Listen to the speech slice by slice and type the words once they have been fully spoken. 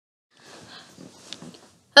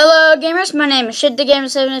Hello gamers, my name is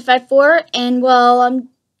ShitTheGamer7854 and well, I'm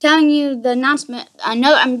telling you the announcement.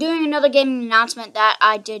 I'm doing another gaming announcement that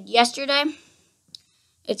I did yesterday.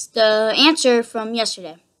 It's the answer from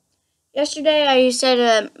yesterday. Yesterday I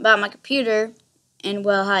said about my computer and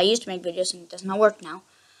well, how I used to make videos and it does not work now.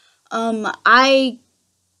 I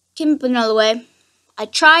came up with another way. I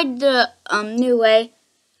tried the new way.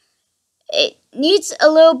 It needs a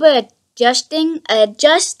little bit of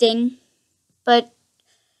adjusting, but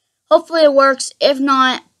hopefully it works. If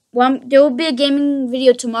not, well, there will be a gaming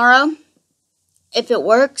video tomorrow. If it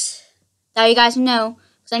works, that you guys know,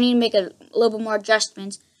 because I need to make a little bit more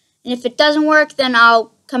adjustments. And if it doesn't work, then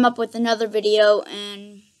I'll come up with another video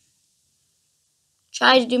and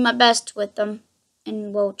try to do my best with them.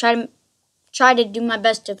 And we'll try to do my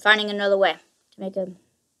best to finding another way to make a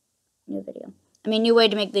new video. New way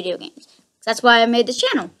to make video games. That's why I made this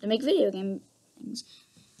channel, to make video game things.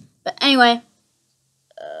 But anyway,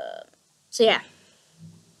 so yeah.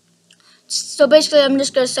 So basically, I'm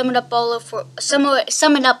just gonna sum it up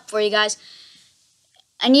for you guys.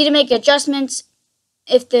 I need to make adjustments.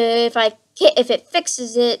 If it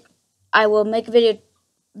fixes it, I will make a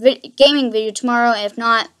gaming video tomorrow. If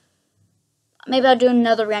not, maybe I'll do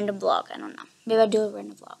another random vlog. I don't know. Maybe I'll do a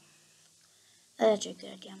random vlog. That's actually a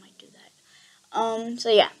good idea. I might do that. So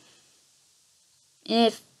yeah.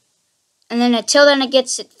 And then until then it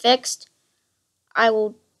gets it fixed, I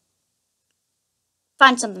will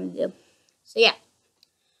find something to do. So yeah.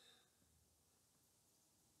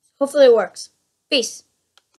 Hopefully it works. Peace.